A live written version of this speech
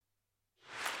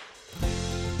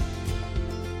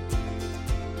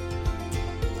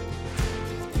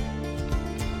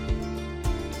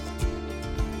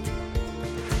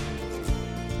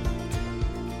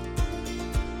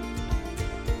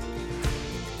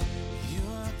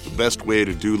best way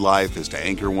to do life is to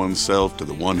anchor oneself to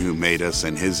the one who made us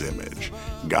in his image,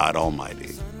 God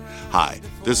Almighty. Hi,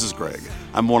 this is Greg.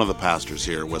 I'm one of the pastors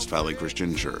here at West Valley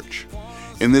Christian Church.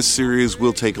 In this series,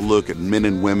 we'll take a look at men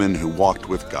and women who walked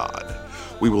with God.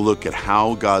 We will look at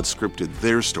how God scripted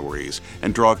their stories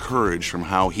and draw courage from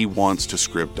how He wants to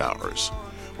script ours.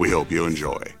 We hope you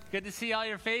enjoy. Good to see all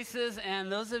your faces,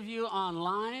 and those of you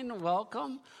online,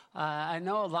 welcome. I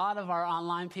know a lot of our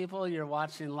online people, you're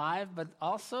watching live, but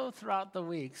also throughout the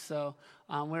week. So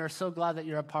we're so glad that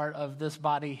you're a part of this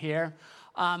body here.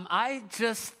 I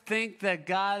just think that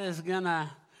God is going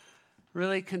to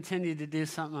really continue to do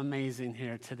something amazing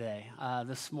here today.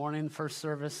 This morning, first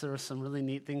service, there were some really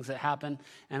neat things that happened,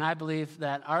 and I believe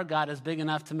that our God is big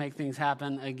enough to make things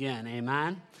happen again.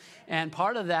 Amen? And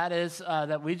part of that is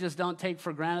that we just don't take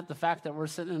for granted the fact that we're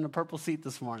sitting in a purple seat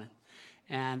this morning.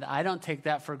 And I don't take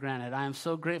that for granted. I am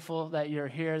so grateful that you're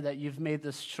here, that you've made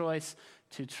this choice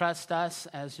to trust us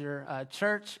as your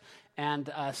church.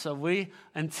 And so we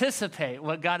anticipate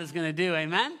what God is going to do.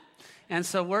 Amen? And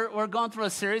so we're going through a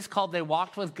series called They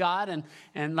Walked with God.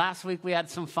 And last week we had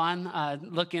some fun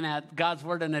looking at God's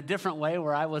Word in a different way,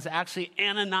 where I was actually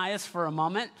Ananias for a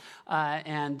moment.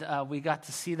 And we got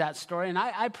to see that story. And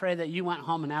I pray that you went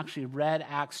home and actually read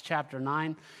Acts chapter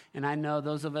 9. And I know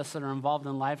those of us that are involved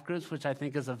in life groups, which I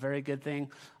think is a very good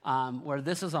thing, where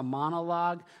this is a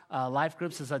monologue, life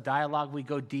groups is a dialogue. We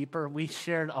go deeper. We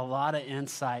shared a lot of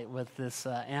insight with this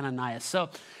Ananias. So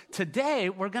today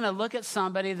we're going to look at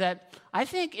somebody that I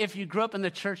think if you grew up in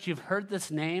the church, you've heard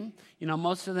this name. You know,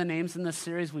 most of the names in this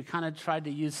series, we kind of tried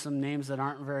to use some names that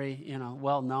aren't very,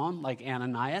 well known, like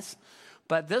Ananias.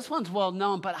 But this one's well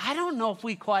known, but I don't know if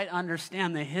we quite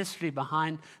understand the history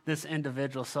behind this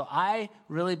individual. So I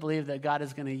really believe that God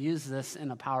is going to use this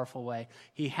in a powerful way.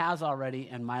 He has already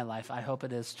in my life. I hope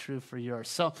it is true for yours.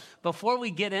 So before we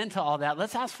get into all that,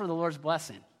 let's ask for the Lord's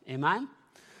blessing. Amen?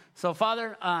 So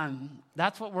Father,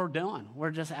 that's what we're doing.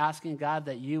 We're just asking God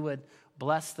that you would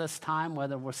bless this time,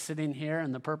 whether we're sitting here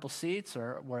in the purple seats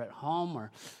or we're at home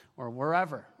or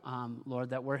wherever,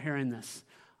 Lord, that we're hearing this.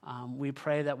 We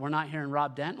pray that we're not hearing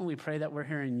Rob Denton. We pray that we're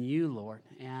hearing you, Lord.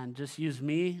 And just use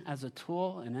me as a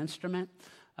tool, an instrument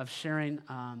of sharing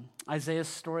Isaiah's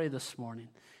story this morning.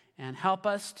 And help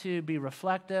us to be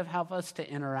reflective, help us to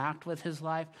interact with his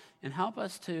life, and help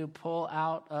us to pull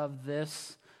out of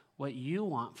this what you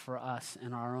want for us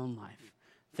in our own life.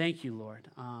 Thank you, Lord.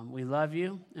 We love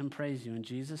you and praise you in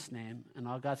Jesus' name. And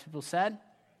all God's people said?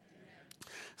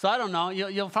 So I don't know.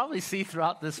 You'll probably see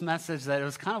throughout this message that it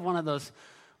was kind of one of those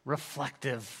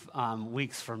reflective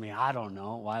weeks for me. I don't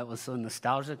know why it was so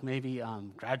nostalgic, maybe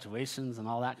graduations and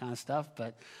all that kind of stuff.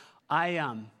 But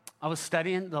I was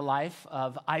studying the life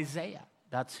of Isaiah.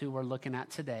 That's who we're looking at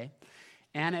today.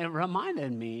 And it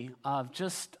reminded me of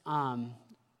just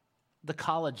the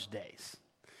college days.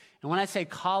 And when I say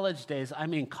college days, I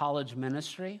mean college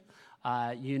ministry.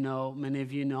 Many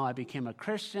of you know I became a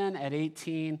Christian at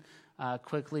 18.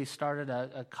 Quickly started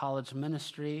a college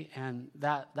ministry, and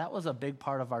that was a big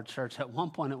part of our church. At one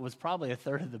point, it was probably a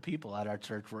third of the people at our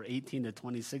church were 18 to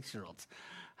 26-year-olds.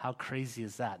 How crazy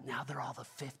is that? Now they're all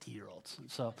the 50-year-olds.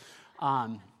 So,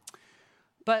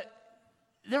 but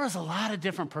there was a lot of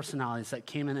different personalities that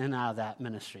came in and out of that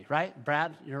ministry, right?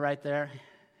 Brad, you're right there.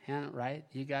 Hannah, right?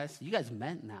 You guys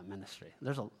met in that ministry.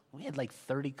 We had like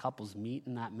 30 couples meet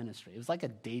in that ministry. It was like a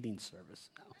dating service.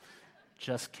 No,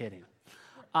 just kidding.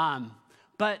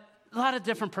 But a lot of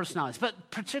different personalities.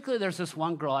 But particularly there's this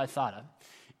one girl I thought of.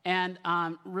 And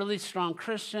really strong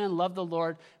Christian, loved the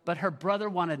Lord, but her brother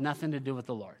wanted nothing to do with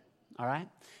the Lord, all right?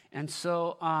 And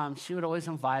so she would always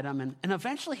invite him, and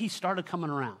eventually he started coming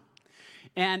around.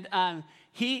 And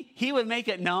he would make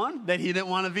it known that he didn't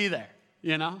want to be there,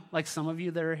 like some of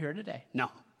you that are here today. No.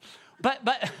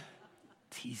 But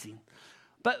teasing.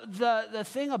 But the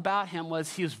thing about him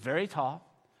was he was very tall,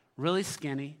 really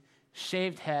skinny,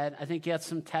 shaved head. I think he had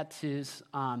some tattoos.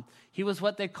 He was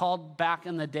what they called back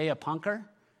in the day a punker,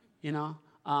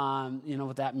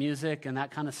 with that music and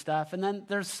that kind of stuff. And then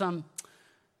there's some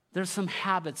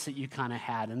habits that you kind of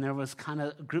had, and there was kind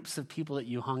of groups of people that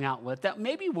you hung out with that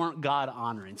maybe weren't God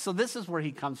honoring. So this is where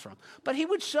he comes from. But he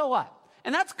would show up,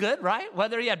 and that's good, right?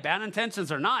 Whether he had bad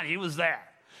intentions or not, he was there.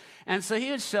 And so he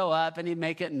would show up, and he'd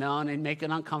make it known, and make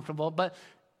it uncomfortable. But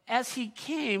as he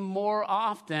came more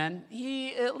often,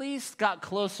 he at least got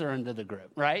closer into the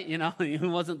group, right? He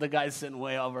wasn't the guy sitting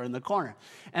way over in the corner.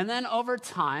 And then over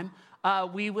time,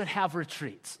 we would have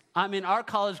retreats. Our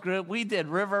college group, we did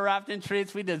river rafting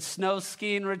retreats. We did snow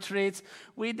skiing retreats.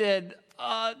 We did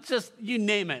just you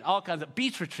name it, all kinds of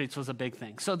beach retreats was a big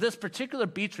thing. So this particular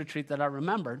beach retreat that I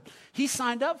remembered, he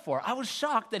signed up for. I was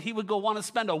shocked that he would go want to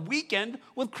spend a weekend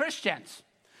with Christians.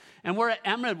 And we're at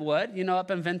Emeraldwood,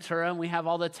 up in Ventura, and we have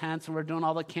all the tents, and we're doing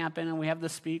all the camping, and we have the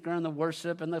speaker and the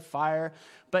worship and the fire.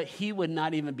 But he would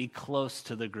not even be close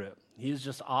to the group. He was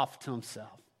just off to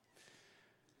himself.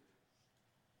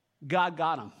 God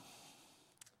got him.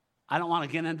 I don't want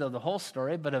to get into the whole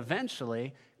story, but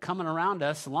eventually, coming around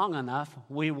us long enough,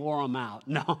 we wore him out.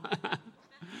 No.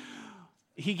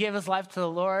 He gave his life to the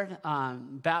Lord,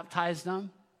 baptized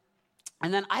him.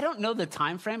 And then I don't know the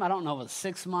time frame. I don't know if it's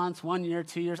 6 months, 1 year,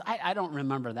 2 years. I don't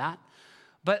remember that.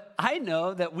 But I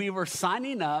know that we were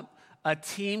signing up a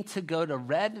team to go to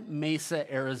Red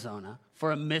Mesa, Arizona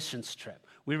for a missions trip.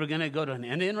 We were going to go to an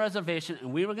Indian reservation,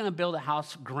 and we were going to build a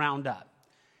house ground up.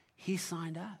 He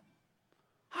signed up.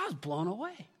 I was blown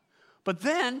away. But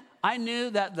then I knew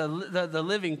that the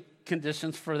living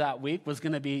conditions for that week was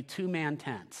going to be 2-man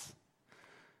tents.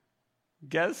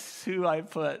 Guess who I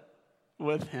put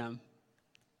with him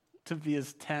to be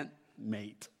his tent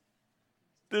mate?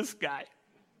 This guy.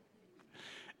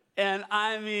 And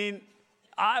I mean,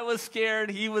 I was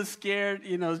scared. He was scared.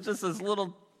 It was just this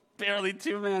little, barely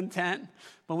 2-man tent.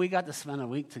 But we got to spend a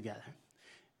week together,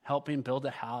 helping build a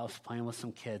house, playing with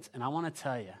some kids. And I want to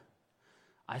tell you,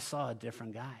 I saw a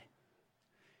different guy.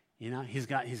 He's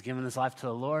given his life to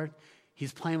the Lord.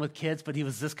 He's playing with kids, but he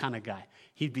was this kind of guy.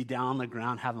 He'd be down on the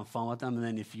ground having fun with them, and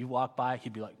then if you walk by,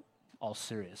 he'd be like, all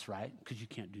serious, right? Because you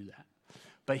can't do that.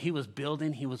 But he was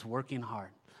building, he was working hard.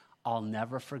 I'll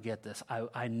never forget this.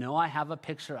 I know I have a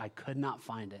picture. I could not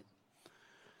find it.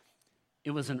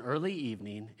 It was an early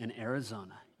evening in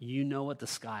Arizona. You know what the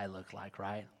sky looked like,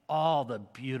 right? All the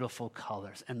beautiful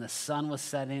colors. And the sun was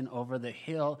setting over the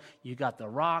hill. You got the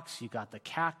rocks. You got the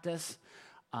cactus.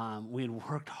 We had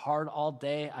worked hard all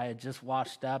day. I had just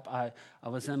washed up. I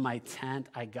was in my tent.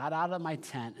 I got out of my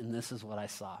tent, and this is what I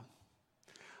saw.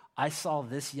 I saw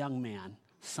this young man.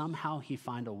 Somehow he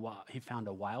found a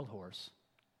wild horse.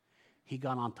 He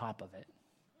got on top of it.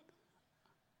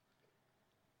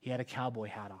 He had a cowboy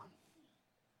hat on.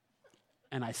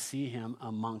 And I see him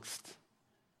amongst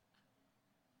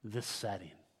this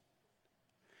setting.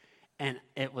 And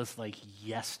it was like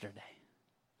yesterday.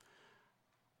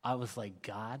 I was like,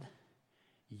 God,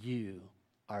 you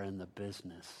are in the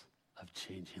business of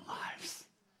changing lives.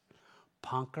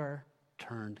 Punker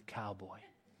turned cowboy.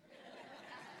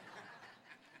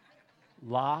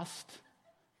 Lost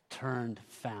turned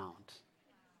found.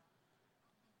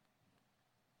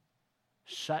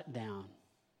 Shut down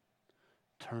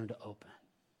turned open.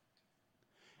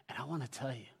 And I want to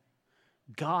tell you,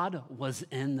 God was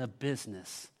in the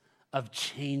business of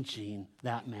changing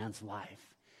that man's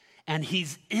life. And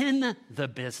he's in the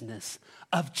business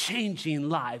of changing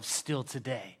lives still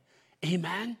today.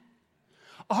 Amen?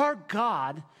 Our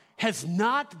God has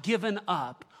not given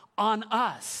up on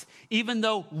us, even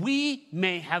though we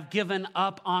may have given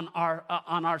up on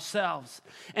ourselves.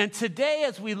 And today,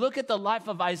 as we look at the life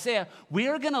of Isaiah, we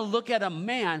are going to look at a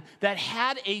man that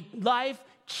had a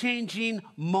life-changing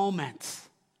moment.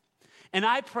 And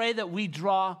I pray that we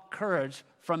draw courage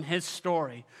from his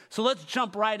story. So let's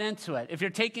jump right into it. If you're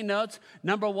taking notes,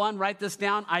 number 1, write this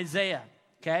down, Isaiah,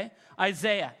 okay?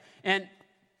 Isaiah. And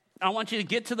I want you to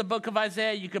get to the book of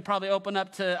Isaiah. You could probably open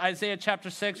up to Isaiah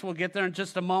chapter 6. We'll get there in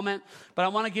just a moment. But I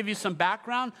want to give you some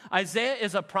background. Isaiah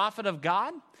is a prophet of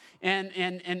God. And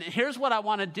here's what I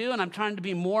want to do, and I'm trying to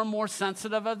be more and more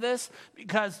sensitive of this,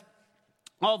 because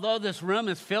although this room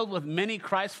is filled with many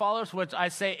Christ followers, which I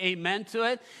say amen to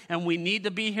it, and we need to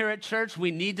be here at church,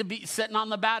 we need to be sitting on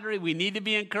the battery, we need to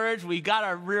be encouraged, we got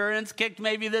our rear ends kicked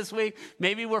maybe this week,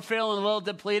 maybe we're feeling a little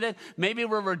depleted, maybe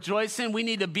we're rejoicing, we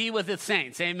need to be with the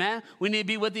saints, amen? We need to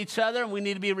be with each other, and we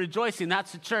need to be rejoicing,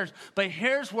 that's the church. But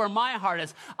here's where my heart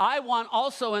is. I want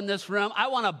also in this room, I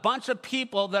want a bunch of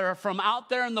people that are from out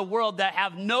there in the world that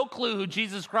have no clue who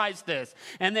Jesus Christ is,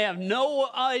 and they have no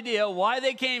idea why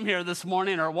they came here this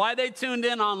morning, or why they tuned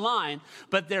in online,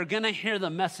 but they're going to hear the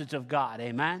message of God,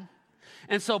 amen?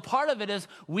 And so part of it is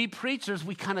we preachers,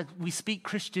 we speak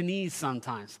Christianese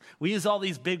sometimes. We use all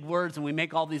these big words and we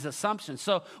make all these assumptions.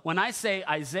 So when I say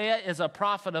Isaiah is a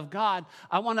prophet of God,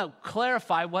 I want to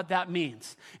clarify what that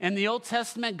means. In the Old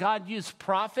Testament, God used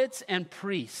prophets and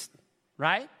priests,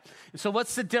 right? So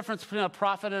what's the difference between a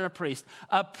prophet and a priest?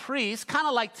 A priest, kind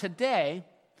of like today,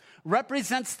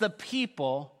 represents the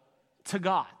people to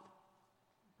God.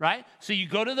 Right? So you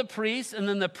go to the priest, and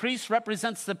then the priest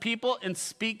represents the people and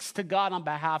speaks to God on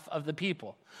behalf of the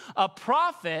people. A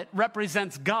prophet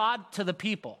represents God to the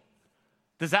people.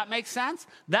 Does that make sense?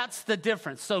 That's the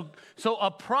difference. So a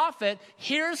prophet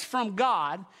hears from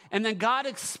God, and then God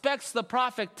expects the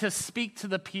prophet to speak to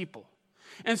the people.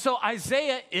 And so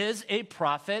Isaiah is a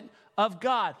prophet of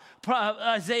God.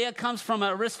 Isaiah comes from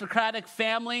an aristocratic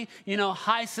family,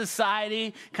 high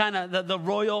society, kind of the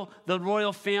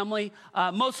royal family.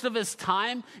 Most of his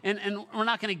time, and we're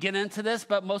not going to get into this,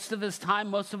 but most of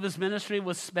his ministry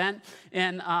was spent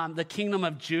in the kingdom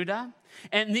of Judah.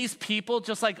 And these people,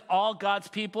 just like all God's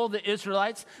people, the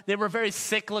Israelites, they were very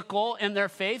cyclical in their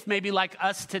faith, maybe like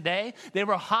us today. They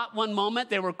were hot one moment,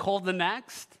 they were cold the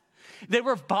next. They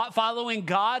were following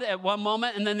God at one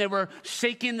moment, and then they were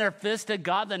shaking their fist at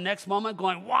God the next moment,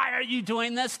 going, why are you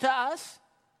doing this to us?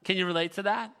 Can you relate to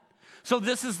that? So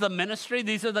this is the ministry.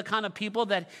 These are the kind of people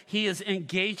that he is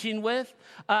engaging with.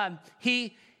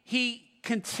 He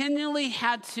continually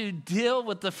had to deal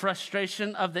with the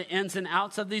frustration of the ins and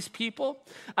outs of these people.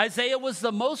 Isaiah was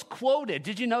the most quoted.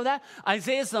 Did you know that?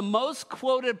 Isaiah is the most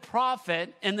quoted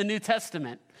prophet in the New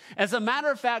Testament. As a matter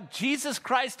of fact, Jesus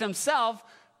Christ himself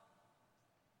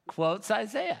quotes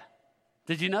Isaiah.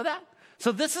 Did you know that?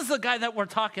 So this is the guy that we're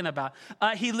talking about.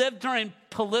 He lived during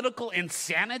political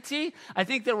insanity. I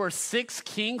think there were 6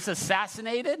 kings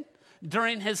assassinated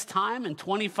during his time in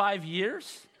 25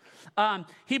 years.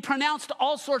 He pronounced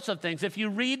all sorts of things. If you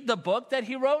read the book that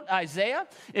he wrote, Isaiah,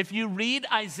 you're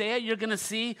going to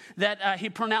see that he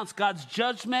pronounced God's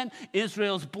judgment,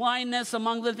 Israel's blindness,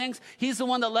 among the things. He's the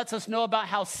one that lets us know about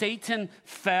how Satan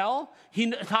fell.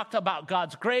 He talked about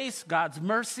God's grace, God's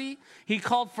mercy. He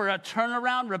called for a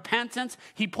turnaround, repentance.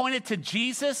 He pointed to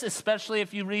Jesus, especially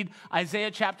if you read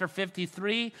Isaiah chapter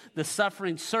 53, the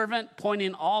suffering servant,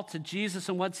 pointing all to Jesus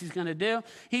and what he's going to do.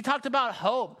 He talked about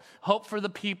hope for the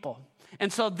people.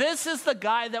 And so this is the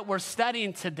guy that we're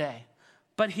studying today,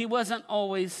 but he wasn't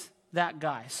always that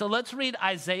guy. So let's read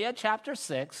Isaiah chapter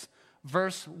 6,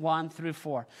 verse 1 through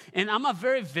 4. And I'm a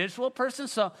very visual person,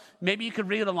 so maybe you could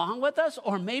read along with us,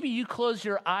 or maybe you close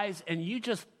your eyes and you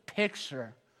just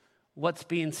picture what's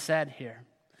being said here.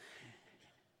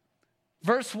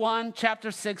 Verse 1,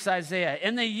 chapter 6, Isaiah.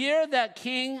 In the year that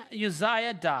King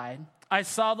Uzziah died, I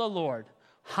saw the Lord,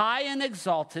 high and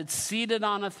exalted, seated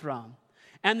on a throne,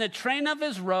 and the train of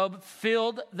his robe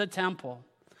filled the temple.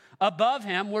 Above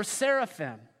him were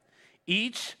seraphim,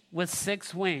 each with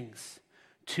 6 wings.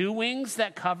 2 wings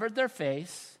that covered their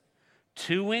face,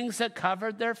 2 wings that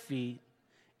covered their feet,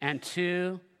 and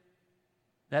 2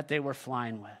 that they were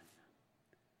flying with.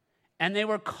 And they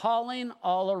were calling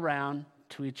all around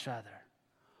to each other,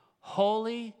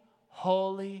 holy,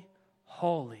 holy,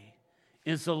 holy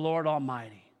is the Lord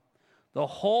Almighty. The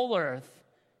whole earth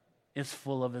is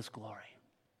full of his glory.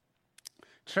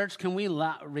 Church, can we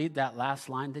read that last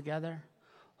line together?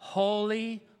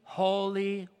 Holy,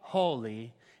 holy,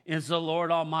 holy is the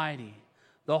Lord Almighty.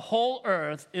 The whole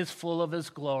earth is full of his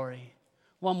glory.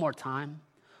 One more time.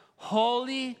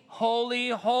 Holy, holy,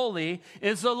 holy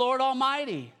is the Lord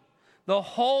Almighty. The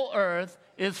whole earth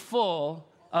is full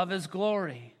of his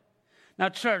glory. Now,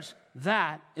 church,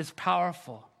 that is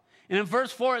powerful. And in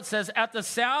verse 4, it says, at the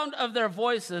sound of their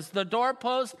voices, the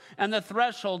doorpost and the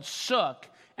threshold shook,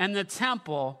 and the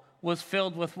temple was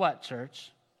filled with what,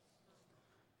 church?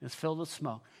 It's filled with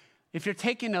smoke. If you're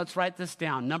taking notes, write this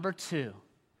down. Number 2,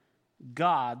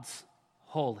 God's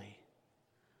holy.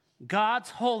 God's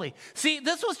holy. See,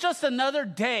 this was just another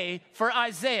day for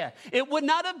Isaiah. It would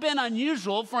not have been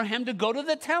unusual for him to go to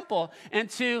the temple and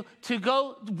to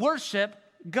go worship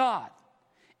God.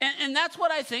 And that's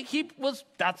what I think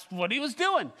that's what he was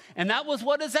doing. And that was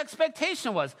what his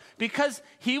expectation was, because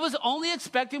he was only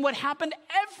expecting what happened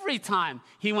every time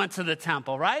he went to the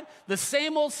temple, right? The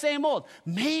same old.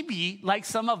 Maybe like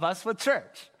some of us with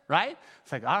church, right?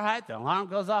 It's like, all right, the alarm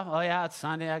goes off. Oh yeah, it's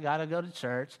Sunday, I got to go to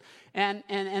church. And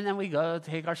then we go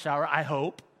take our shower, I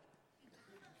hope.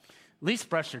 At least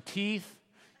brush your teeth.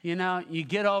 You know, you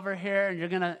get over here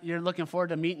and you're looking forward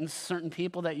to meeting certain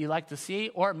people that you like to see.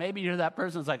 Or maybe you're that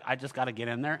person who's like, I just got to get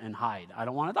in there and hide. I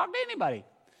don't want to talk to anybody.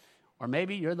 Or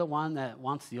maybe you're the one that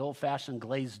wants the old-fashioned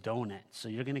glazed donut. So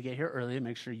you're going to get here early and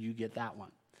make sure you get that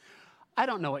one. I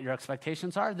don't know what your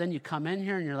expectations are. Then you come in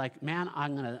here and you're like, man,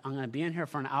 I'm gonna be in here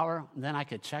for an hour. And then I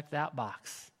could check that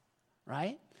box,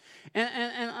 right?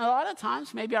 And a lot of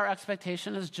times maybe our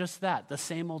expectation is just that, the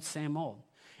same old.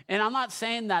 And I'm not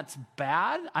saying that's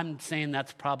bad. I'm saying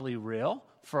that's probably real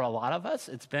for a lot of us.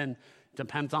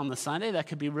 Depends on the Sunday. That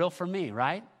could be real for me,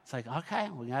 right? It's like, okay,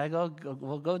 we got to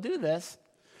we'll go do this.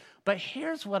 But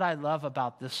here's what I love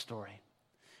about this story.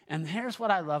 And here's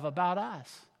what I love about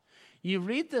us. You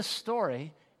read this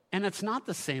story, and it's not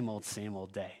the same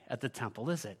old day at the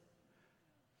temple, is it?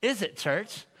 Is it,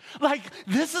 church? Like,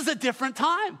 this is a different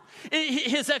time.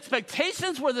 His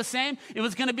expectations were the same. It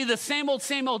was going to be the same old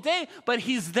day, but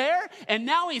he's there, and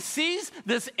now he sees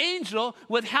this angel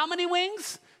with how many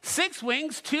wings? 6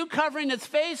 wings, 2 covering its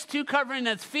face, 2 covering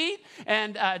its feet,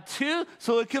 and 2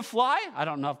 so it could fly. I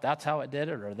don't know if that's how it did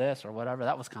it or this or whatever.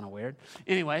 That was kind of weird.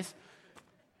 Anyways,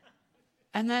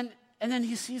 and then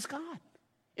he sees God.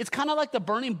 It's kind of like the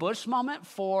burning bush moment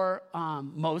for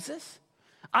Moses.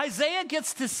 Isaiah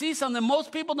gets to see something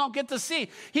most people don't get to see.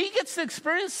 He gets to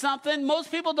experience something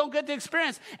most people don't get to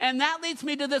experience. And that leads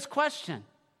me to this question.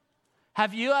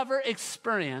 Have you ever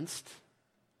experienced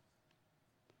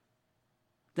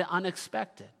the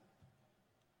unexpected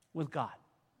with God?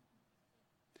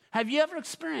 Have you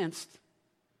and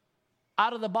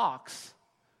out of the box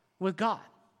with God?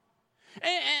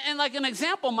 And like an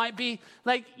example might be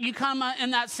like you come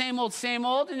in that same old,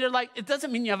 and you're like, it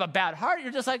doesn't mean you have a bad heart.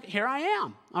 You're just like, here I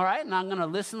am, all right? And I'm going to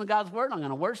listen to God's word. I'm going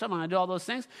to worship. I'm going to do all those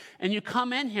things. And you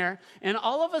come in here, and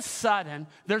all of a sudden,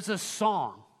 there's a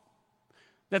song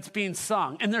that's being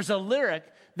sung. And there's a lyric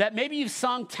that maybe you've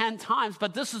sung 10 times,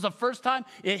 but this is the first time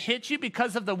it hit you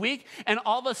because of the week, and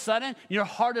all of a sudden, your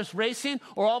heart is racing,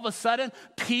 or all of a sudden,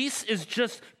 peace is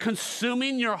just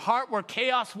consuming your heart where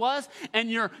chaos was, and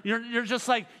you're just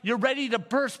like, you're ready to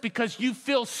burst because you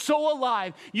feel so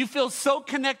alive. You feel so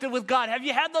connected with God. Have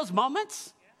you had those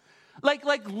moments? Like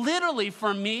literally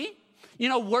for me,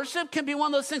 worship can be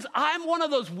one of those things. I'm one of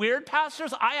those weird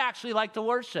pastors. I actually like to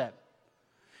worship.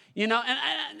 And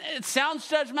it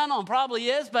sounds judgmental and probably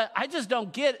is, but I just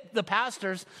don't get the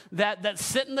pastors that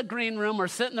sit in the green room or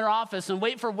sit in their office and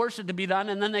wait for worship to be done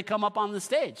and then they come up on the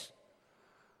stage.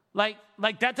 Like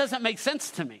that doesn't make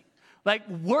sense to me. Like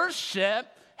worship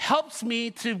helps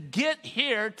me to get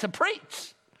here to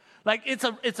preach. Like it's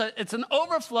an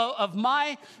overflow of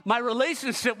my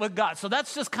relationship with God. So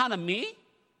that's just kind of me,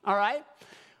 all right?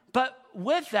 But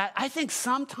with that, I think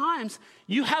sometimes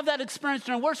you have that experience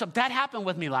during worship. That happened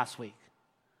with me last week.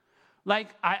 Like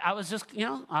I was just,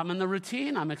 I'm in the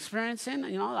routine. I'm experiencing,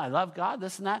 I love God,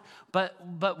 this and that. But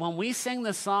when we sing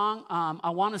this song, I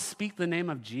want to speak the name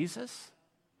of Jesus,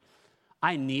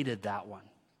 I needed that one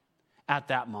at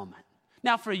that moment.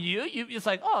 Now for you, it's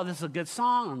like, oh, this is a good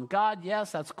song. And God,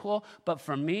 yes, that's cool. But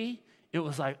for me, it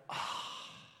was like, oh.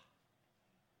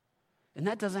 And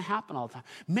that doesn't happen all the time.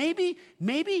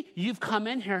 Maybe you've come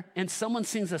in here and someone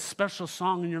sings a special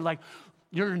song and you're like,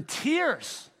 you're in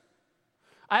tears.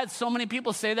 I had so many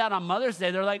people say that on Mother's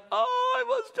Day. They're like, oh, I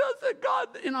was just at God,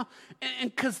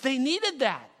 and because they needed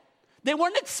that. They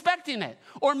weren't expecting it.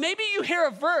 Or maybe you hear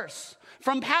a verse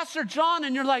from Pastor John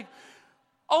and you're like,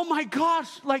 oh my gosh,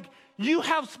 like you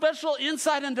have special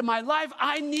insight into my life.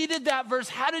 I needed that verse.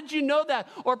 How did you know that?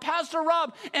 Or Pastor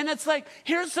Rob, and it's like,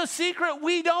 here's the secret.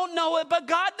 We don't know it, but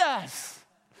God does.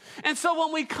 And so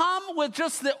when we come with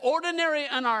just the ordinary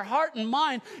in our heart and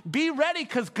mind, be ready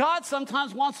because God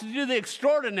sometimes wants to do the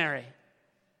extraordinary.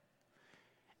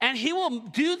 And he will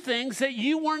do things that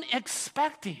you weren't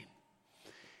expecting.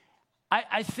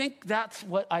 I think that's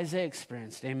what Isaiah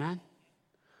experienced, amen?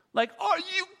 Like, are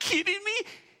you kidding me?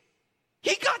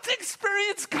 He got to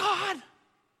experience God.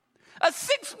 A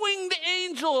 6-winged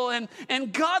angel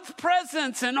and God's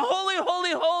presence and holy,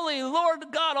 holy, holy, Lord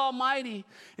God Almighty.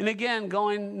 And again,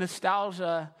 going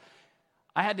nostalgia,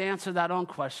 I had to answer that own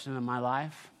question in my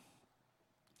life.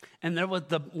 And there was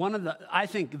I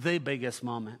think the biggest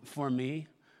moment for me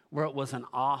where it was an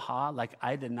aha, like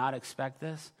I did not expect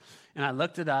this. And I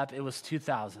looked it up, it was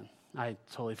 2000. I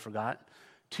totally forgot.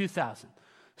 2000.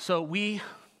 So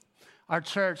our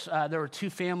church, there were 2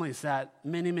 families that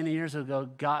many, many years ago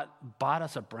bought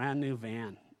us a brand new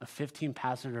van, a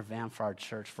 15-passenger van for our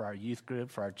church, for our youth group,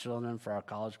 for our children, for our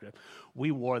college group.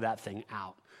 We wore that thing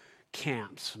out.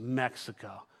 Camps,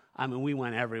 Mexico. I mean, we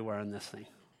went everywhere in this thing.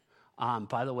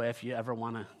 By the way, if you ever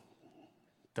want to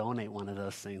donate one of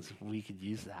those things, we could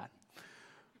use that.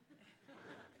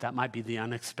 That might be the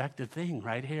unexpected thing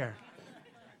right here.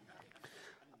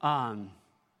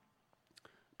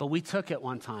 But we took it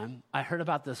one time. I heard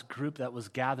about this group that was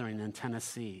gathering in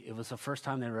Tennessee. It was the first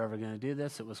time they were ever going to do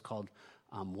this. It was called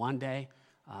One Day,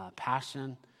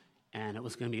 Passion, and it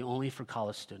was going to be only for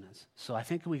college students. So I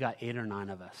think we got 8 or 9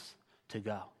 of us to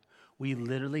go. We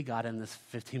literally got in this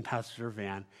 15-passenger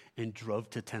van and drove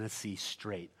to Tennessee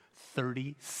straight,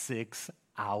 36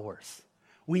 hours.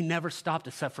 We never stopped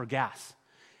except for gas.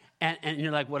 And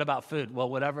you're like, what about food? Well,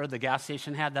 whatever the gas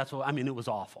station had, it was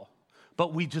awful.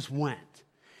 But we just went.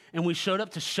 And we showed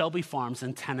up to Shelby Farms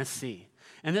in Tennessee.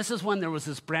 And this is when there was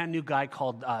this brand new guy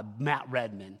called Matt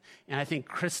Redman. And I think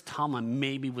Chris Tomlin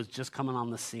maybe was just coming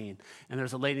on the scene. And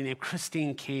there's a lady named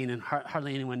Christine Kane, and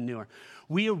hardly anyone knew her.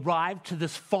 We arrived to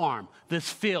this farm,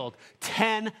 this field,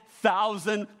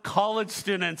 10,000 college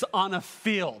students on a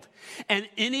field. And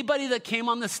anybody that came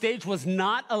on the stage was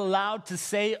not allowed to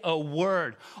say a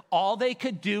word. All they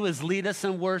could do is lead us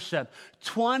in worship.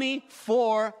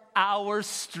 24 hours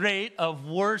straight of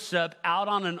worship out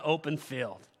on an open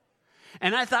field.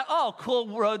 And I thought, oh,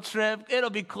 cool road trip. It'll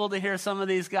be cool to hear some of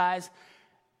these guys.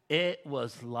 It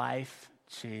was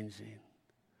life-changing.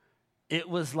 It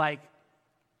was like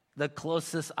the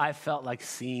closest I felt like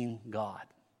seeing God.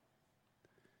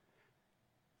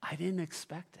 I didn't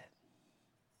expect it.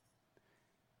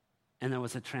 And there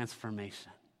was a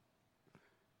transformation.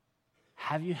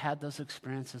 Have you had those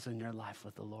experiences in your life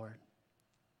with the Lord?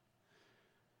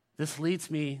 This leads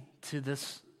me to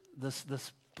this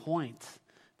point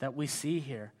that we see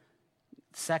here.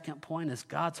 Second point is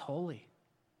God's holy.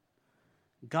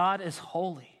 God is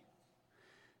holy.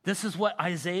 This is what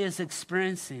Isaiah is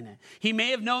experiencing. He may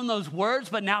have known those words,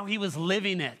 but now he was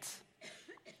living it.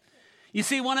 You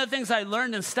see, one of the things I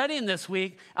learned in studying this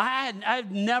week,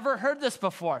 I've never heard this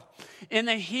before. In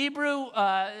the Hebrew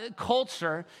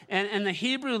culture and the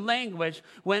Hebrew language,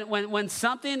 when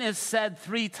something is said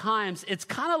 3 times, it's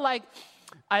kind of like,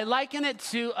 I liken it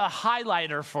to a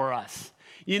highlighter for us.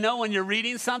 You know, when you're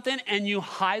reading something and you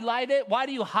highlight it, why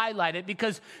do you highlight it?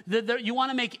 Because you want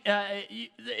to make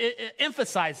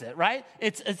emphasize it, right?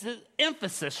 It's an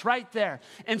emphasis right there.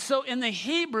 And so in the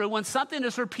Hebrew, when something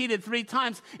is repeated 3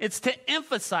 times, it's to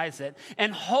emphasize it.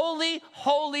 And holy,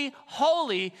 holy,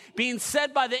 holy being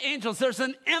said by the angels, there's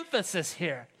an emphasis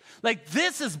here. Like,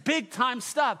 this is big time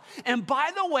stuff. And by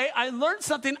the way, I learned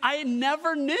something I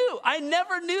never knew. I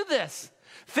never knew this.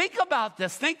 Think about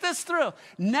this. Think this through.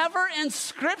 Never in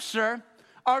Scripture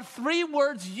are 3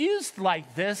 words used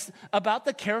like this about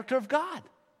the character of God.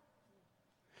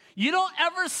 You don't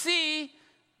ever see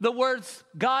the words,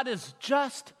 God is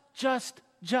just.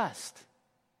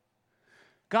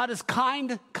 God is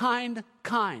kind.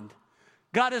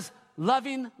 God is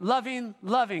loving,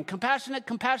 compassionate.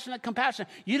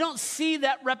 You don't see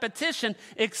that repetition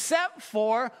except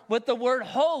for with the word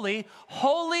holy.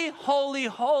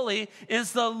 Holy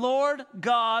is the Lord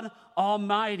God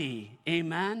Almighty.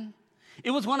 Amen.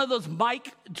 It was one of those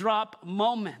mic drop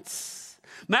moments.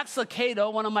 Max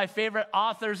Lucado, one of my favorite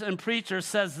authors and preachers,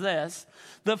 says this: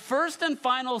 the first and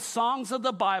final songs of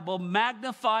the Bible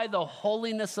magnify the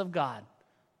holiness of God.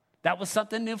 That was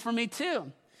something new for me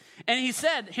too. And he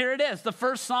said, here it is, the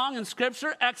first song in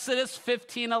Scripture, Exodus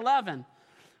 15:11.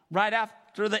 Right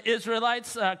after the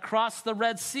Israelites crossed the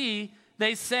Red Sea,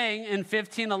 they sang in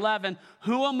 15:11,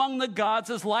 who among the gods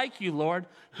is like you, Lord?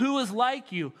 Who is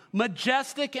like you?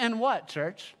 Majestic in what,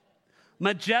 church?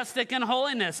 Majestic in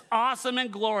holiness, awesome in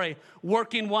glory,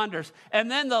 working wonders. And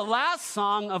then the last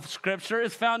song of Scripture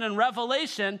is found in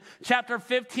Revelation chapter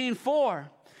 15:4.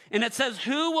 And it says,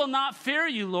 who will not fear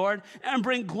you, Lord, and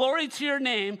bring glory to your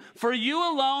name? For you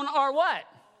alone are what?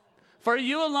 For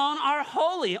you alone are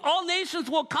holy. All nations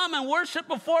will come and worship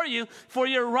before you, for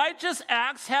your righteous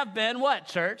acts have been what,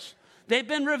 church? They've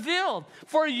been revealed.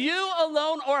 For you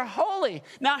alone are holy.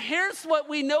 Now, here's what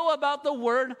we know about the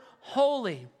word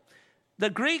holy. The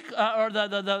Greek, or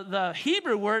the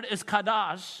Hebrew word is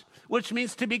kadash, which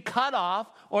means to be cut off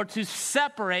or to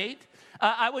separate.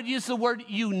 I would use the word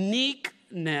uniqueness.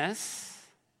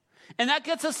 And that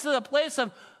gets us to the place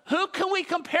of who can we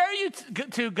compare you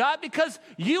to, God? Because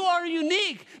you are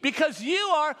unique. Because you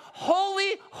are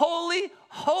holy.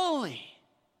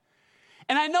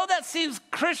 And I know that seems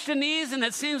Christianese and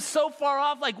it seems so far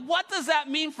off. Like, what does that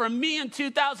mean for me in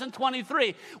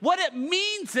 2023? What it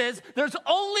means is there's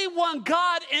only one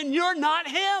God and you're not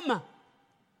him.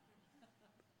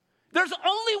 There's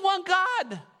only one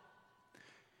God.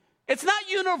 It's not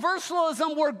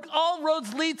universalism where all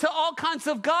roads lead to all kinds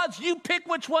of gods. You pick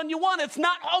which one you want. It's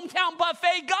not hometown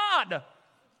buffet God.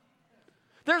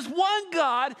 There's one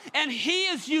God, and he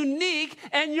is unique,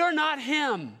 and you're not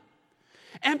him.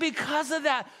 And because of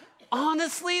that,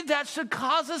 honestly, that should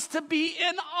cause us to be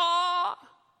in awe.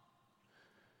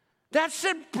 That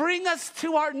should bring us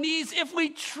to our knees if we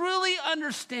truly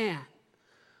understand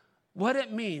what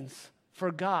it means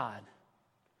for God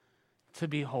to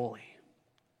be holy.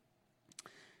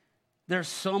 There's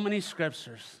so many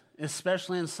scriptures,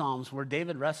 especially in Psalms, where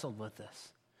David wrestled with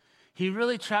this. He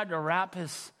really tried to wrap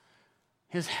his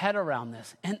head around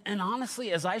this. And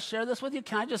honestly, as I share this with you,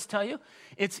 can I just tell you,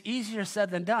 it's easier said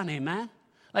than done, amen?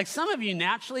 Like some of you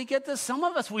naturally get this. Some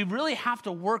of us, we really have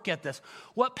to work at this.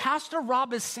 What Pastor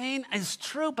Rob is saying is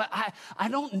true, but I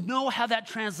don't know how that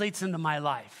translates into my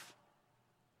life.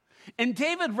 And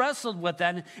David wrestled with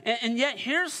that. And yet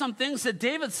here's some things that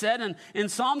David said in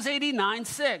Psalms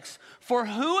 89:6. For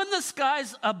who in the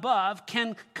skies above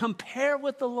can compare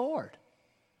with the Lord?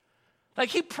 Like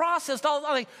he processed all,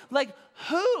 like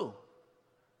who?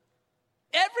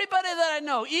 Everybody that I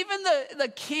know, even the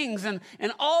kings and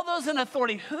all those in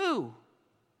authority, who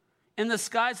in the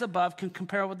skies above can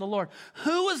compare with the Lord?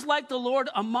 Who is like the Lord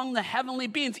among the heavenly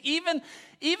beings? Even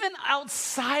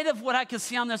outside of what I can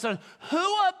see on this earth,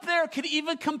 who up there could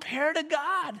even compare to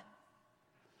God?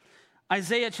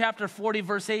 Isaiah chapter 40,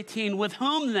 verse 18, with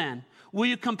whom then will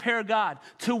you compare God?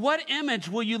 To what image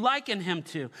will you liken him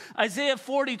to? Isaiah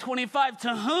 40, 25,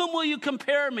 to whom will you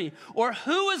compare me? Or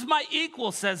who is my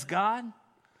equal, says God?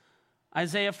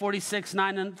 Isaiah 46,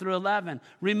 9 through 11.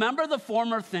 Remember the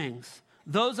former things,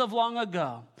 those of long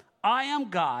ago. I am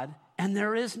God, and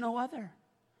there is no other.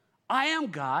 I am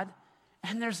God,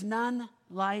 and there's none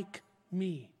like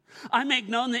me. I make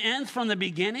known the ends from the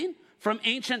beginning, from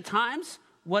ancient times,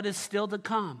 what is still to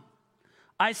come.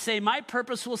 I say my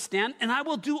purpose will stand, and I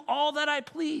will do all that I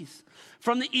please.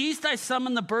 From the east I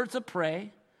summon the birds of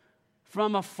prey,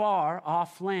 from a far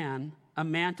off land, a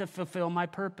man to fulfill my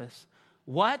purpose.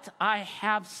 What I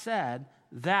have said,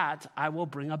 that I will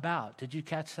bring about. Did you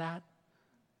catch that?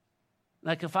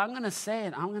 Like if I'm going to say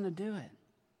it, I'm going to do it.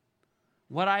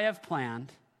 What I have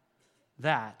planned,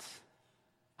 that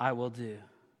I will do.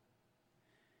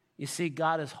 You see,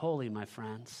 God is holy, my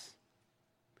friends.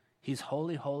 He's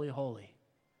holy, holy, holy.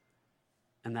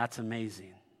 And that's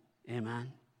amazing.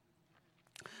 Amen.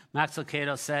 Max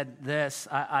Lucado said this.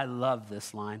 I love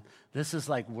this line. This is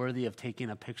like worthy of taking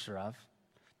a picture of.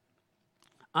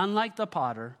 Unlike the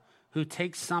potter who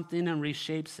takes something and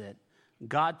reshapes it,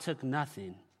 God took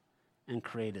nothing and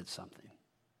created something.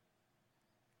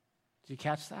 Did you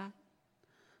catch that?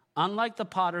 Unlike the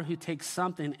potter who takes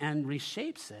something and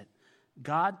reshapes it,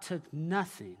 God took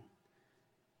nothing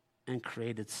and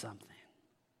created something.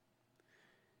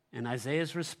 And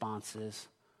Isaiah's response is,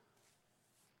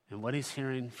 and what he's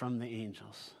hearing from the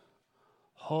angels,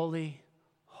 holy,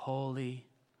 holy,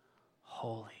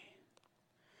 holy.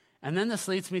 And then this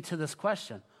leads me to this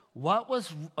question. What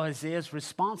was Isaiah's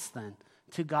response then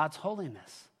to God's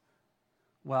holiness?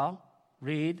 Well,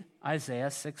 read Isaiah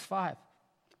 6:5.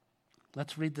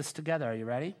 Let's read this together. Are you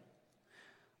ready?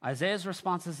 Isaiah's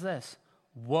response is this.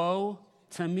 Woe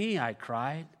to me, I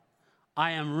cried.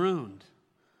 I am ruined,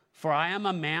 for I am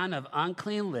a man of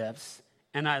unclean lips,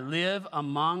 and I live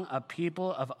among a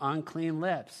people of unclean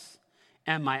lips.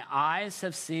 And my eyes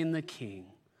have seen the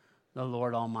King, the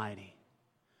Lord Almighty.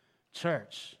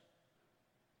 Church,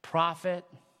 prophet,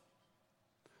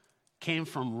 came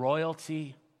from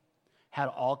royalty, had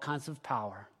all kinds of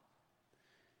power.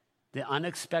 The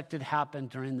unexpected happened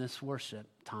during this worship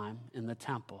time in the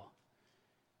temple.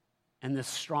 And this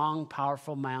strong,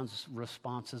 powerful man's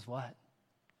response is what?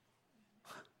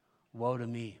 Woe to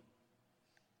me.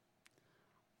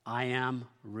 I am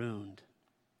ruined,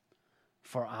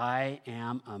 for I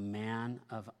am a man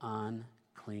of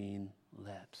unclean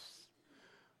lips.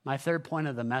 My third point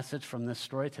of the message from this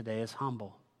story today is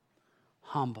humble.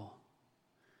 Humble.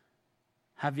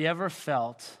 Have you ever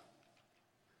felt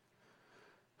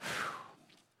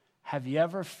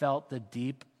the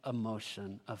deep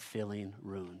emotion of feeling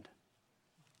ruined?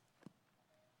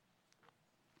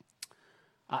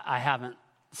 I haven't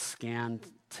scanned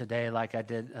today like I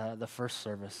did the first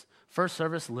service. First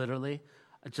service, literally,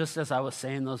 just as I was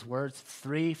saying those words,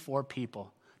 3-4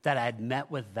 people that I had met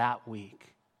with that week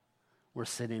were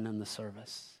sitting in the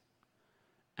service.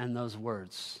 And those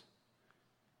words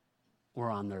were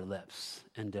on their lips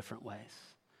in different ways.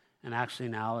 And actually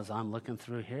now, as I'm looking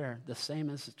through here, the same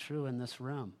is true in this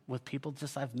room with people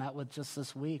just I've met with just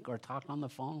this week or talked on the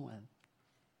phone with.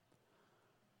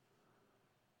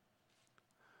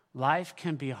 Life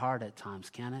can be hard at times,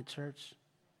 can't it, church?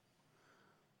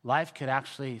 Life could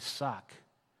actually suck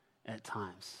at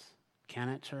times, can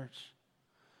it, church?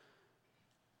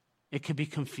 It could be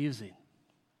confusing.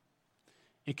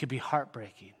 It could be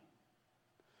heartbreaking.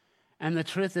 And the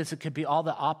truth is, it could be all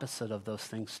the opposite of those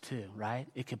things too, right?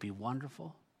 It could be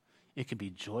wonderful. It could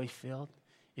be joy-filled.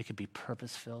 It could be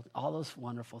purpose-filled. All those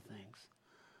wonderful things.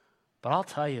 But I'll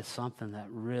tell you something that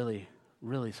really,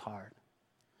 really is hard.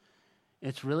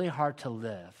 It's really hard to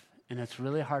live, and it's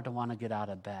really hard to want to get out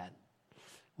of bed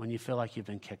when you feel like you've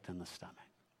been kicked in the stomach.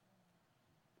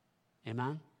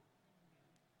 Amen?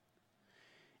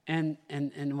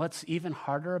 And what's even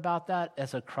harder about that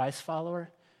as a Christ follower,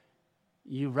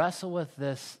 you wrestle with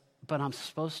this but I'm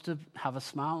supposed to have a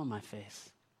smile on my face.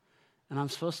 And I'm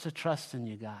supposed to trust in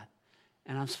you, God.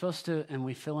 And I'm supposed to, and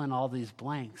we fill in all these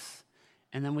blanks.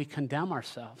 And then we condemn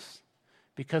ourselves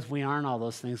because we aren't all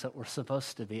those things that we're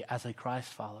supposed to be as a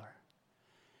Christ follower.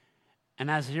 And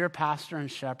as your pastor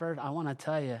and shepherd, I want to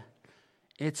tell you,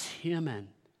 it's human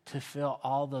to feel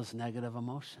all those negative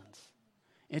emotions.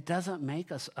 It doesn't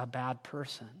make us a bad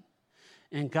person.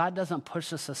 And God doesn't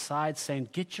push us aside saying,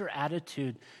 get your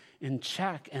attitude in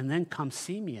check and then come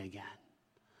see me again.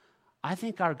 I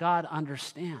think our God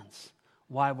understands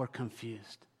why we're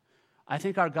confused. I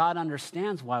think our God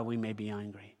understands why we may be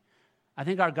angry. I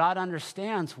think our God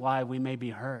understands why we may be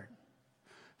hurt.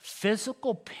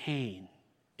 Physical pain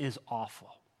is awful.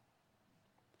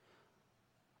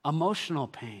 Emotional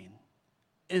pain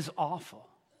is awful.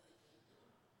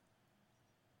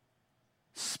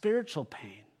 Spiritual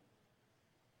pain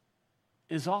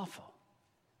is awful.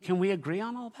 Can we agree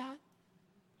on all that?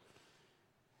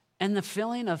 And the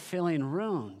feeling of feeling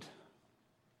ruined,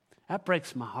 that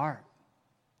breaks my heart.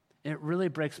 It really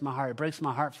breaks my heart. It breaks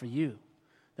my heart for you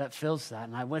that feels that.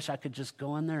 And I wish I could just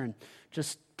go in there and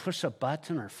just push a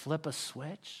button or flip a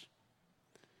switch.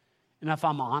 And if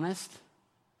I'm honest,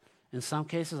 in some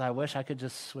cases, I wish I could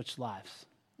just switch lives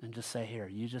and just say, here,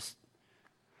 you just.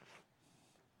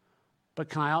 But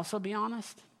can I also be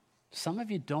honest? Some of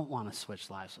you don't want to switch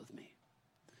lives with me.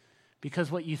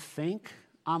 Because what you think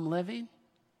I'm living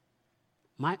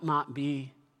might not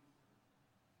be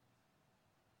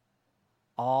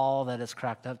all that it's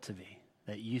cracked up to be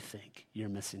that you think you're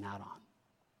missing out on.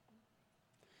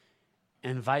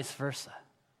 And vice versa.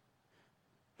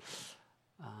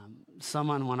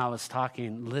 Someone, when I was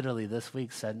talking literally this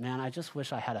week, said, man, I just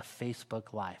wish I had a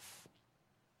Facebook life.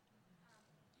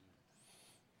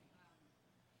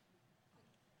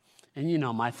 And you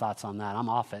know my thoughts on that. I'm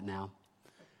off it now.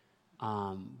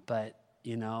 But,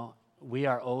 you know, we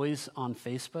are always on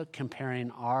Facebook comparing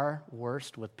our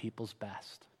worst with people's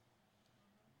best.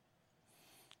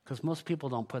 Because most people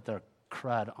don't put their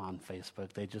crud on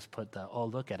Facebook. They just put oh,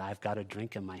 look I've got a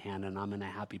drink in my hand and I'm in a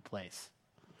happy place.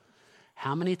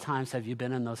 How many times have you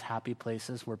been in those happy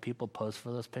places where people post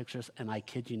for those pictures, and I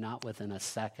kid you not, within a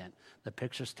second, the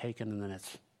picture's taken and then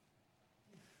it's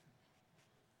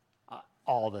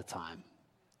all the time.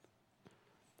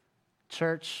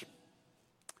 Church,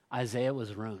 Isaiah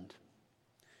was ruined.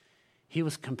 He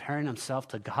was comparing himself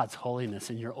to God's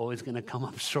holiness, and you're always going to come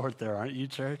up short there, aren't you,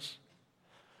 church?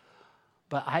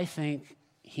 But I think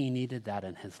he needed that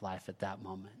in his life at that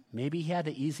moment. Maybe he had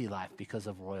an easy life because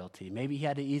of royalty. Maybe he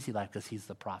had an easy life because he's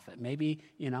the prophet. Maybe,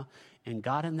 and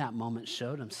God in that moment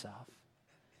showed himself,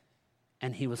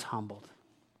 and he was humbled.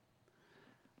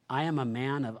 I am a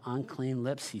man of unclean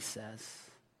lips, he says.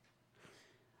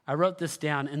 I wrote this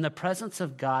down. In the presence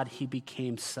of God, he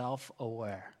became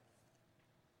self-aware.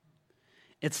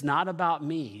 It's not about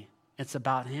me, it's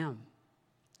about him.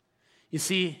 You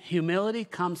see, humility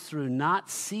comes through not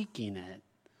seeking it,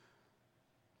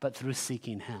 but through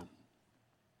seeking him.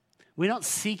 We don't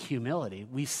seek humility,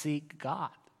 we seek God.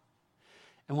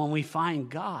 And when we find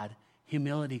God,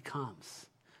 humility comes.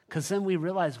 Because then we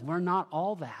realize we're not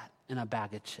all that in a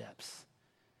bag of chips.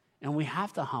 And we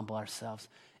have to humble ourselves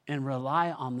and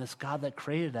rely on this God that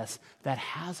created us, that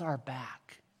has our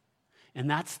back. And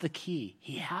that's the key.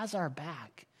 He has our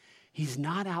back. He's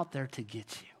not out there to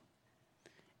get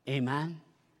you. Amen?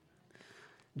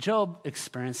 Job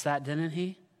experienced that, didn't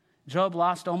he? Job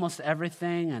lost almost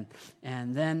everything,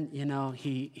 and then,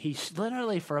 he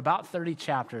literally, for about 30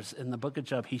 chapters in the book of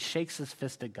Job, he shakes his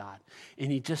fist at God,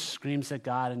 and he just screams at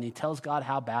God, and he tells God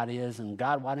how bad he is, and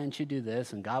God, why didn't you do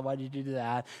this, and God, why did you do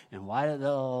that, and why did,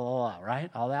 right?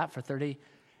 All that for 30.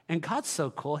 And God's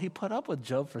so cool, he put up with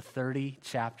Job for 30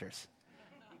 chapters.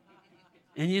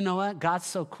 And you know what? God's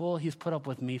so cool, he's put up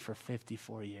with me for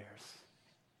 54 years.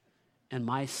 And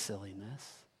my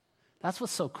silliness. That's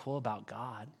what's so cool about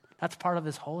God. That's part of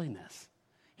his holiness.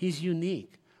 He's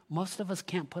unique. Most of us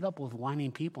can't put up with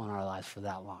whining people in our lives for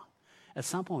that long. At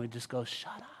some point, we just go,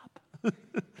 shut up.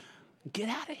 Get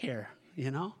out of here,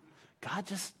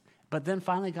 But then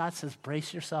finally God says,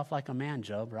 brace yourself like a man,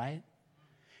 Job, right?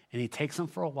 And he takes him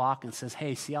for a walk and says,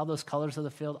 hey, see all those colors of the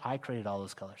field? I created all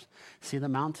those colors. See the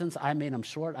mountains? I made them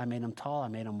short. I made them tall. I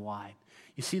made them wide.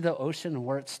 You see the ocean and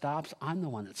where it stops? I'm the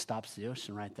one that stops the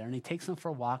ocean right there. And he takes him for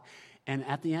a walk. And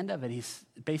at the end of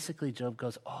it, Job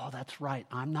goes, oh, that's right.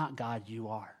 I'm not God, you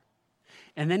are.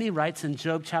 And then he writes in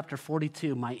Job chapter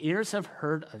 42, my ears have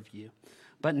heard of you,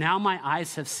 but now my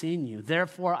eyes have seen you.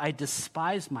 Therefore, I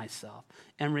despise myself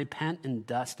and repent in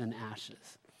dust and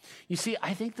ashes. You see,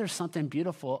 I think there's something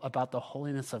beautiful about the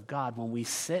holiness of God. When we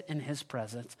sit in his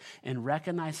presence and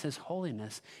recognize his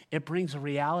holiness, it brings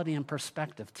reality and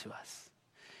perspective to us.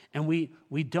 And we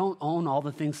don't own all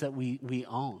the things that we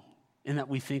own and that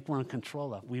we think we're in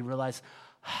control of. We realize,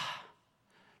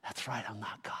 that's right, I'm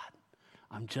not God.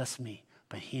 I'm just me,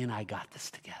 but he and I got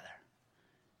this together.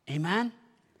 Amen?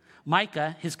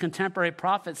 Micah, his contemporary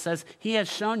prophet, says, he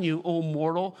has shown you, O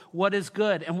mortal, what is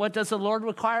good. And what does the Lord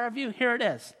require of you? Here it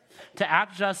is. To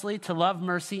act justly, to love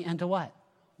mercy, and to what?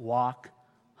 Walk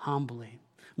humbly.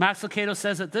 Max Lucado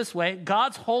says it this way: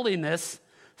 God's holiness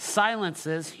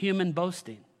silences human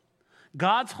boasting.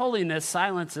 God's holiness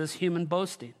silences human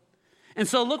boasting. And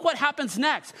so look what happens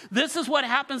next. This is what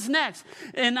happens next.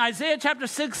 In Isaiah chapter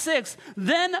 6:6,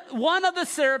 then one of the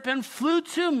seraphim flew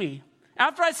to me.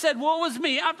 After I said, woe is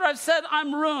me, after I've said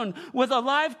I'm ruined, with a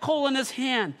live coal in his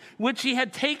hand, which he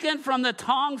had taken from the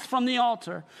tongs from the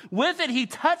altar. With it he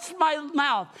touched my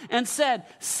mouth and said,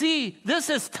 see, this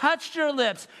has touched your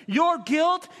lips. Your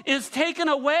guilt is taken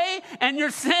away and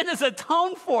your sin is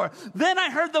atoned for. Then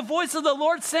I heard the voice of the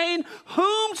Lord saying,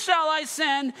 whom shall I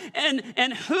send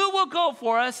and who will go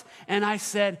for us? And I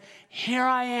said, here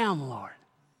I am, Lord.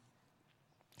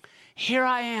 Here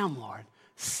I am, Lord.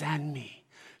 Send me.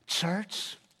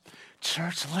 Church,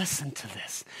 listen to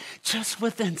this. Just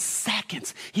within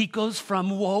seconds, he goes from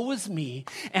woe is me,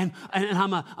 and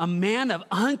I'm a man of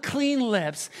unclean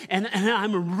lips, and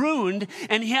I'm ruined,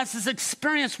 and he has this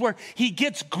experience where he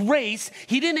gets grace.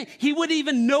 He wouldn't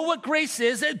even know what grace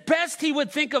is. At best, he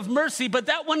would think of mercy, but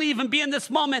that wouldn't even be in this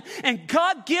moment. And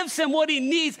God gives him what he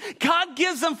needs. God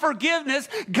gives him forgiveness.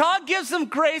 God gives him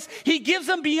grace. He gives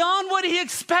him beyond what he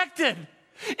expected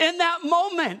in that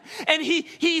moment. And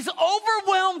he's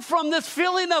overwhelmed from this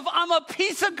feeling of I'm a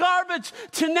piece of garbage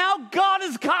to now God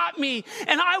has got me.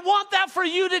 And I want that for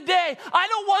you today. I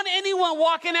don't want anyone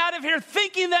walking out of here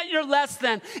thinking that you're less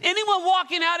than. Anyone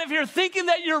walking out of here thinking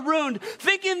that you're ruined,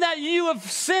 thinking that you have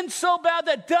sinned so bad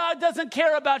that God doesn't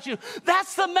care about you.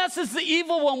 That's the message the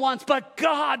evil one wants. But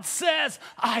God says,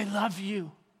 I love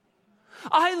you.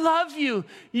 I love you.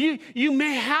 You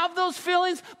may have those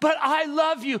feelings, but I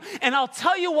love you. And I'll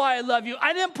tell you why I love you.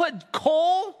 I didn't put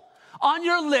coal on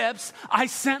your lips. I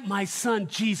sent my son,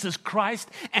 Jesus Christ,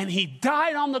 and he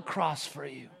died on the cross for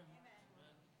you.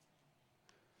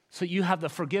 So you have the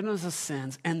forgiveness of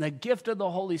sins and the gift of the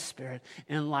Holy Spirit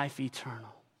and life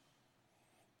eternal.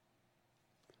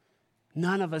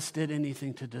 None of us did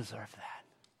anything to deserve that.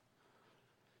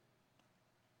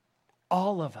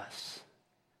 All of us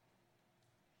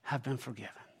have been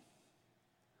forgiven.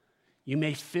 You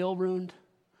may feel ruined,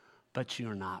 but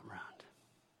you're not ruined.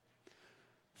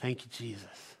 Thank you,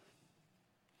 Jesus.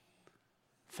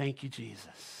 Thank you,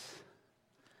 Jesus.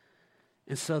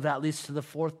 And so that leads to the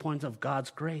fourth point of God's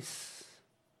grace.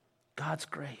 God's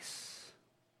grace.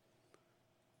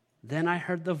 Then I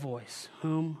heard the voice,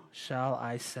 whom shall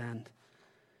I send?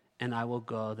 And I will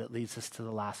go. That leads us to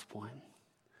the last point.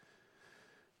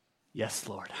 Yes,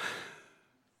 Lord.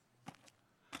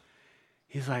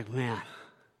 He's like, man,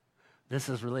 this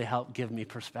has really helped give me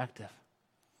perspective.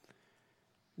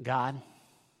 God,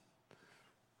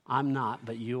 I'm not,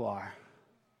 but you are.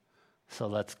 So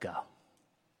let's go.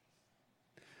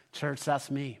 Church, that's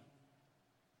me.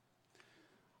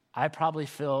 I probably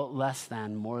feel less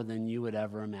than more than you would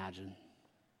ever imagine.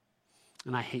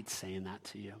 And I hate saying that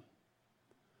to you.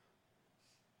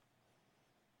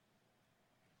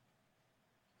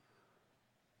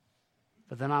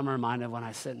 But then I'm reminded when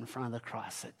I sit in front of the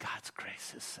cross that God's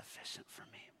grace is sufficient for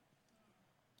me.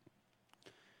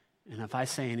 And if I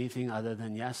say anything other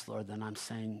than yes, Lord, then I'm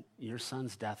saying your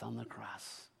son's death on the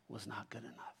cross was not good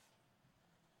enough.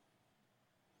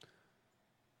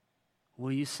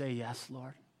 Will you say yes,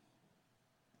 Lord?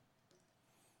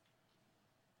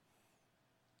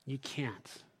 You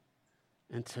can't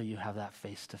until you have that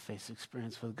face-to-face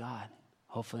experience with God,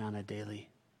 hopefully on a daily.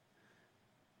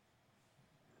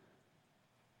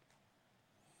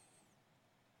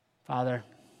 Father,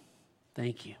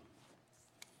 thank you.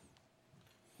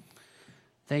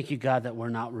 Thank you, God, that we're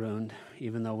not ruined,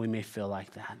 even though we may feel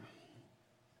like that.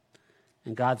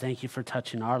 And God, thank you for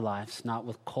touching our lives, not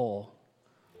with coal,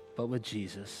 but with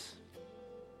Jesus.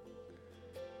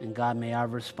 And God, may our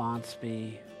response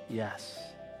be yes.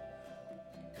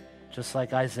 Just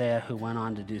like Isaiah, who went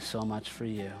on to do so much for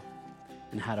you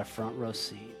and had a front row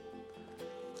seat.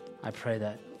 I pray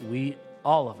that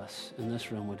all of us in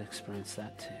this room would experience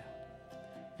that too.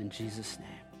 In Jesus' name.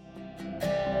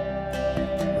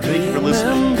 Thank you for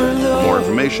listening. For more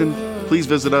information, please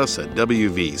visit us at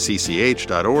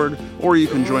wvcch.org, or you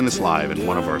can join us live in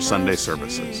one of our Sunday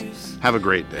services. Have a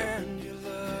great day.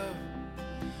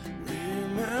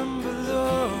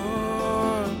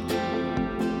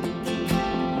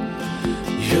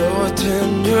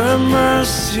 tender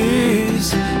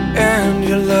mercies and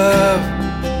your love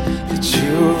that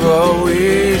you've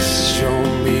always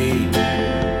shown me.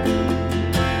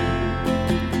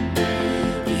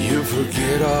 You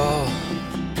forget all